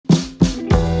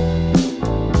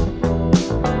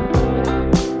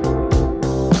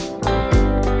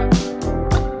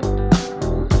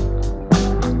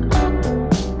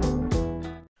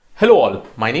Hello all,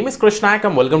 my name is Krishnak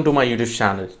and welcome to my YouTube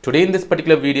channel. Today in this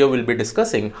particular video we'll be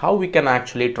discussing how we can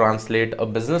actually translate a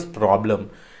business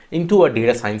problem into a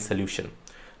data science solution.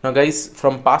 Now guys,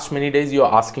 from past many days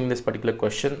you're asking this particular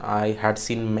question. I had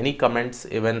seen many comments,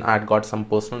 even I had got some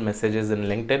personal messages in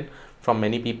LinkedIn from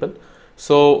many people.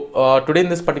 So today in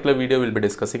this particular video we'll be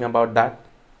discussing about that.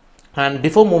 And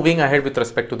before moving ahead with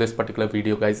respect to this particular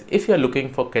video guys, if you're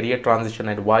looking for career transition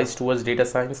advice towards data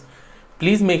science,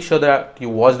 please make sure that you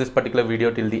watch this particular video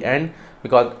till the end,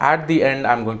 because at the end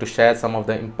I'm going to share some of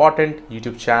the important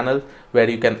YouTube channel where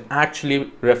you can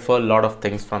actually refer a lot of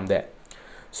things from there.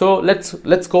 So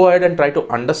let's go ahead and try to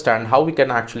understand how we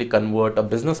can actually convert a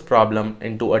business problem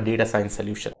into a data science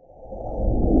solution.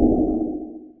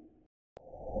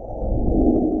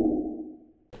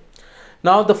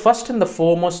 Now the first and the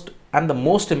foremost and the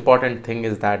most important thing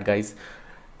is that guys,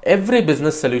 every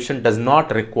business solution does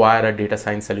not require a data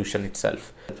science solution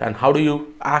itself. And how do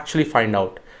you actually find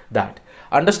out that?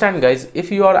 Understand guys,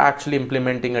 if you are actually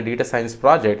implementing a data science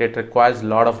project, it requires a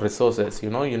lot of resources. You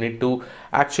need to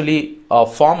actually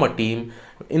form a team.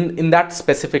 In that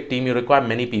specific team, you require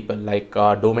many people like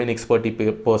a domain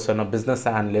expertise person, a business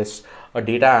analyst, a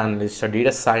data analyst, a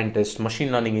data scientist,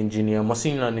 machine learning engineer,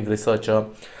 machine learning researcher,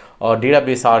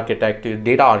 database architect,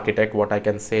 data architect, what I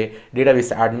can say,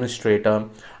 database administrator.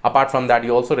 Apart from that,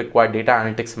 you also require data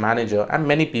analytics manager and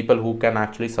many people who can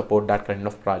actually support that kind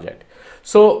of project.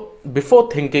 So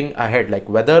before thinking ahead, like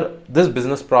whether this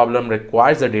business problem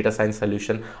requires a data science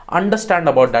solution, understand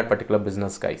about that particular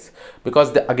business guys,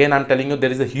 because again I'm telling you,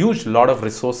 there is a huge lot of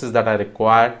resources that are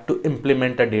required to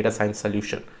implement a data science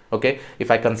solution. Okay, if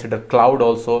I consider cloud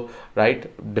also, right,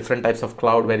 different types of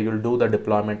cloud where you'll do the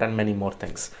deployment and many more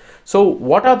things. So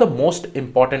what are the most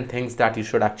important things that you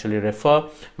should actually refer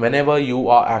whenever you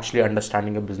are actually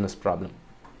understanding a business problem?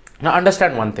 Now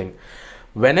understand one thing,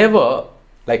 whenever,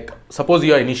 like suppose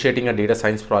you are initiating a data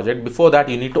science project, before that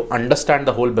you need to understand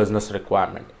the whole business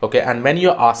requirement. Okay, and when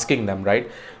you're asking them, right,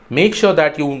 make sure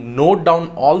that you note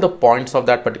down all the points of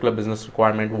that particular business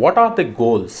requirement. What are the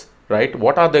goals? Right,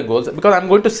 what are the goals? Because I'm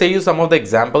going to say you some of the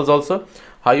examples also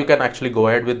how you can actually go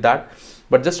ahead with that.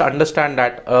 But just understand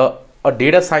that a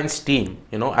data science team,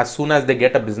 as soon as they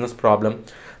get a business problem,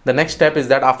 the next step is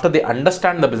that after they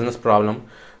understand the business problem,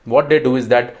 what they do is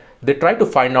that they try to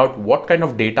find out what kind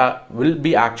of data will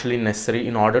be actually necessary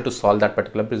in order to solve that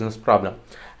particular business problem.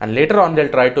 And later on, they'll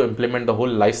try to implement the whole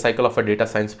life cycle of a data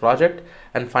science project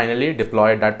and finally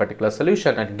deploy that particular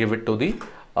solution and give it to the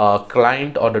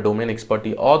client or the domain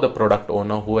expertise or the product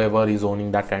owner, whoever is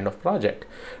owning that kind of project,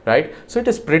 right? So it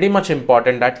is pretty much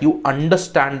important that you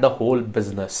understand the whole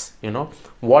business,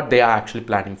 what they are actually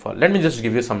planning for. Let me just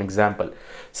give you some example.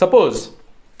 Suppose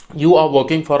you are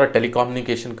working for a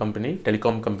telecom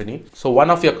company. So one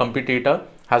of your competitor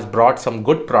has brought some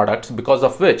good products, because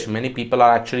of which many people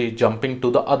are actually jumping to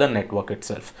the other network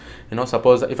itself.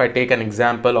 Suppose if I take an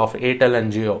example of Airtel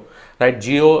and Jio, right?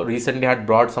 Jio recently had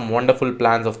brought some wonderful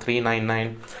plans of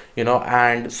 399,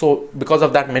 and so because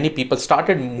of that, many people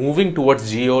started moving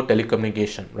towards Jio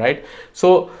telecommunication, right?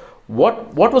 So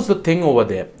what was the thing over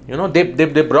there?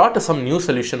 They brought some new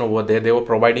solution over there. They were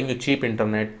providing you cheap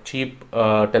internet, cheap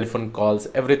telephone calls,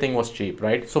 everything was cheap,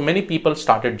 right? So many people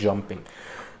started jumping.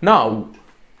 Now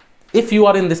if you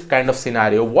are in this kind of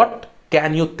scenario, what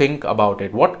can you think about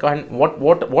it? What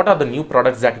are the new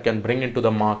products that you can bring into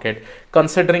the market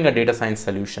considering a data science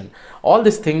solution? All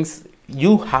these things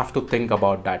you have to think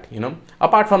about that.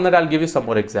 Apart from that, I'll give you some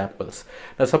more examples.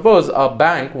 Now suppose a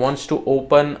bank wants to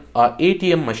open a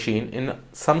ATM machine in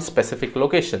some specific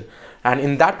location, and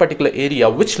in that particular area,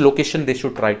 which location they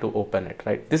should try to open it,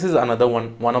 right? This is another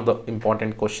one of the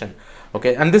important question.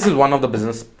 Okay, and this is one of the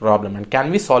business problem, and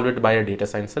can we solve it by a data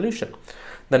science solution?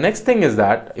 The next thing is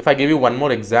that if I give you one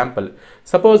more example,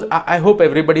 suppose I hope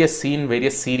everybody has seen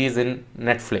various series in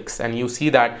Netflix, and you see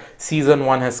that season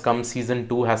 1 has come, season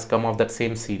 2 has come of that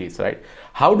same series, right?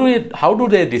 How do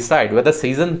they decide whether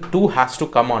season 2 has to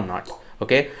come or not?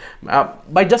 Okay,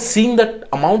 by just seeing that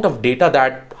amount of data,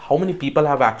 that how many people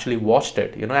have actually watched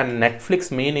it, and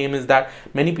Netflix main aim is that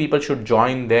many people should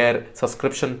join their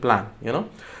subscription plan,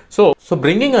 So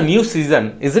bringing a new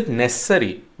season, is it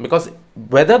necessary? Because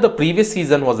whether the previous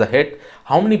season was a hit,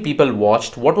 how many people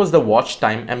watched, what was the watch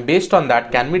time, and based on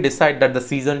that, can we decide that the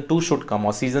season 2 should come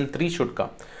or season 3 should come?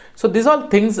 So these all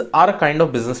things are a kind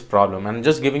of business problem. I'm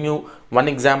just giving you one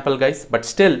example guys, but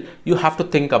still you have to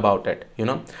think about it,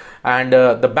 and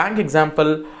the bank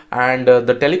example and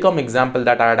the telecom example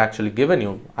that I had actually given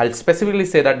you, I'll specifically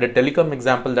say that the telecom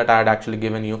example that I had actually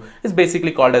given you is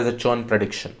basically called as a churn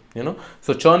prediction.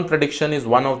 So churn prediction is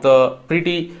one of the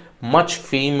pretty much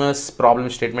famous problem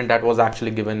statement that was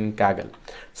actually given in Kaggle.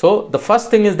 So the first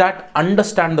thing is that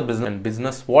understand the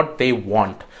business, what they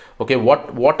want. Okay,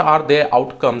 what are their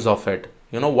outcomes of it?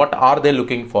 What are they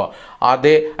looking for? Are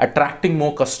they attracting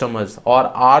more customers, or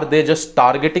are they just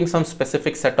targeting some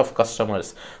specific set of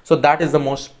customers? So that is the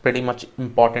most pretty much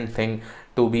important thing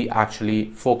to be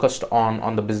actually focused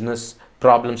on the business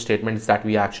problem statements that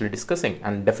we are actually discussing.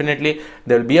 And definitely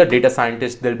there will be a data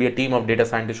scientist, there will be a team of data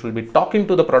scientists who will be talking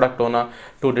to the product owner,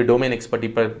 to the domain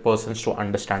expertise persons to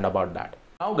understand about that.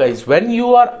 Now guys, when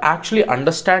you are actually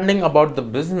understanding about the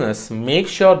business, make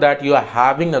sure that you are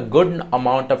having a good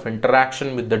amount of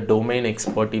interaction with the domain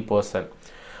expertise person.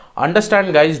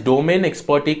 Understand guys, domain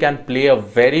expertise can play a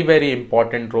very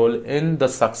important role in the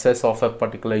success of a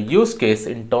particular use case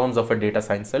in terms of a data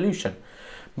science solution,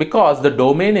 because the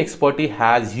domain expertise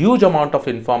has huge amount of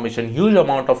information, huge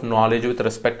amount of knowledge with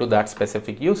respect to that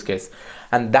specific use case,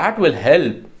 and that will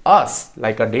help us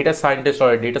like a data scientist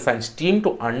or a data science team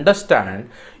to understand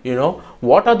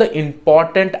what are the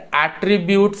important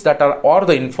attributes that are, or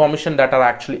the information that are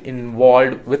actually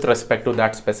involved with respect to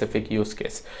that specific use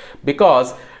case.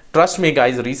 Because trust me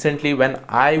guys, recently when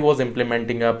I was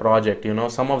implementing a project,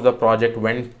 some of the project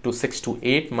went to 6 to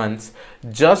 8 months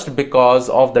just because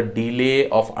of the delay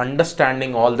of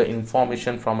understanding all the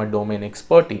information from a domain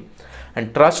expertise.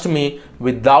 And trust me,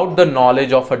 without the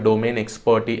knowledge of a domain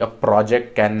expertise, a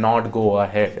project cannot go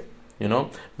ahead,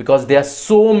 because there are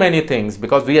so many things,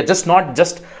 because we are just not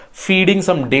just feeding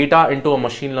some data into a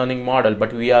machine learning model,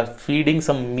 but we are feeding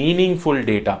some meaningful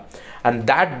data. And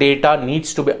that data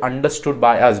needs to be understood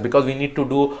by us, because we need to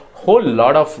do whole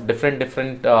lot of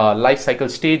different life cycle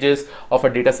stages of a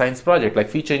data science project, like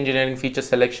feature engineering, feature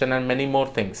selection, and many more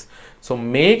things. So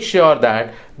make sure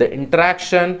that the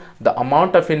interaction, the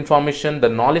amount of information, the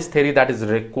knowledge theory that is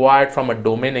required from a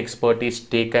domain expert is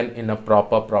taken in a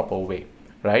proper way,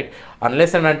 right?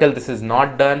 Unless and until this is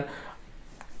not done,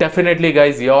 definitely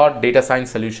guys, your data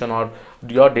science solution or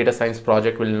your data science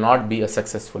project will not be a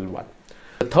successful one.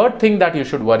 The third thing that you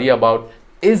should worry about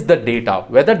is the data,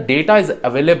 whether data is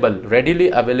readily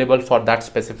available for that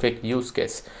specific use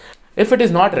case. If it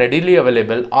is not readily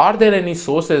available, are there any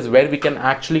sources where we can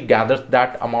actually gather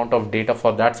that amount of data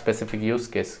for that specific use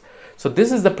case? So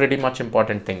this is the pretty much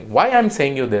important thing. Why I'm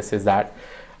saying you this is that,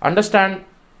 understand,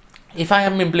 if I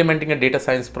am implementing a data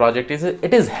science project,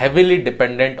 it is heavily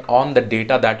dependent on the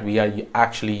data that we are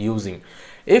actually using.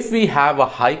 If we have a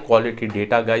high quality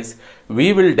data guys,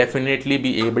 we will definitely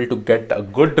be able to get a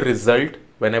good result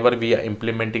whenever we are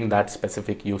implementing that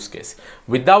specific use case.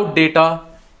 Without data,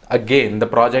 again, the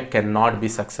project cannot be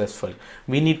successful.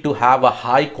 We need to have a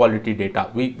high quality data.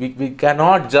 We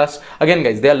cannot just, again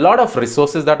guys, there are a lot of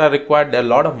resources that are required, there are a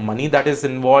lot of money that is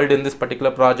involved in this particular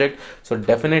project. So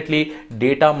definitely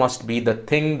data must be the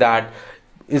thing that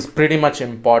is pretty much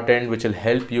important, which will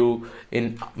help you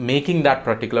in making that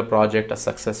particular project a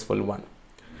successful one.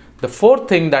 The fourth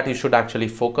thing that you should actually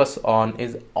focus on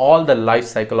is all the life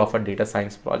cycle of a data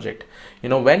science project.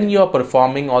 When you are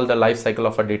performing all the life cycle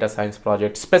of a data science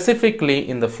project, specifically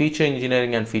in the feature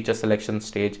engineering and feature selection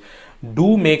stage,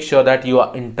 do make sure that you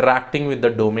are interacting with the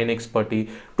domain expertise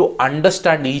to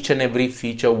understand each and every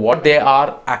feature, what they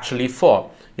are actually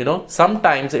for.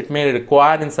 Sometimes it may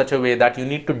require in such a way that you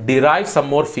need to derive some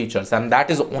more features, and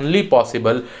that is only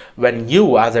possible when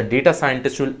you as a data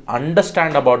scientist will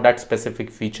understand about that specific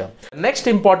feature. The next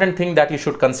important thing that you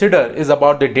should consider is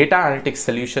about the data analytics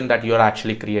solution that you are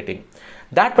actually creating.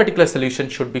 That particular solution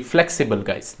should be flexible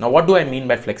guys. Now what do I mean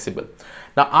by flexible?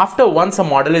 Now once a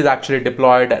model is actually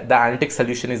deployed, the analytics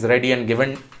solution is ready and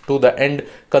given to the end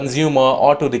consumer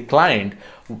or to the client,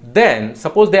 then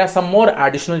suppose there are some more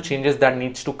additional changes that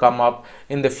needs to come up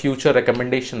in the future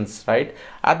recommendations, right?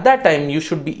 At that time you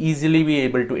should be easily be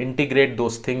able to integrate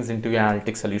those things into your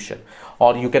analytics solution,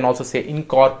 or you can also say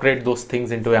incorporate those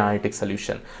things into your analytics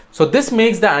solution. So this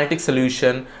makes the analytics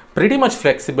solution pretty much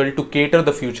flexible to cater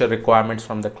the future requirements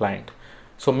from the client.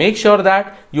 So make sure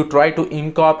that you try to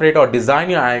incorporate or design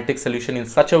your analytics solution in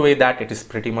such a way that it is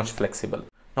pretty much flexible.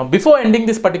 Now, before ending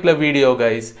this particular video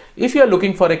guys, if you are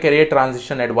looking for a career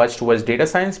transition advice towards data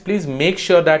science, please make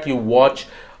sure that you watch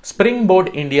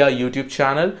Springboard India YouTube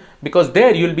channel, because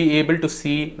there you'll be able to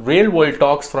see real world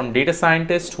talks from data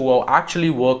scientists who are actually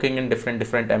working in different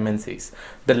MNCs.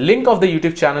 The link of the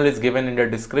YouTube channel is given in the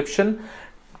description.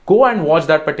 Go and watch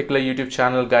that particular YouTube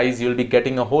channel guys, you'll be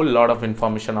getting a whole lot of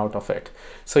information out of it.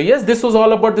 So yes, this was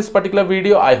all about this particular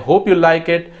video. I hope you like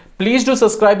it. Please do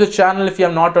subscribe to the channel if you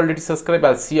have not already subscribed.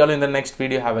 I'll see you all in the next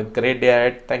video. Have a great day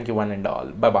ahead. Thank you one and all.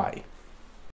 Bye bye.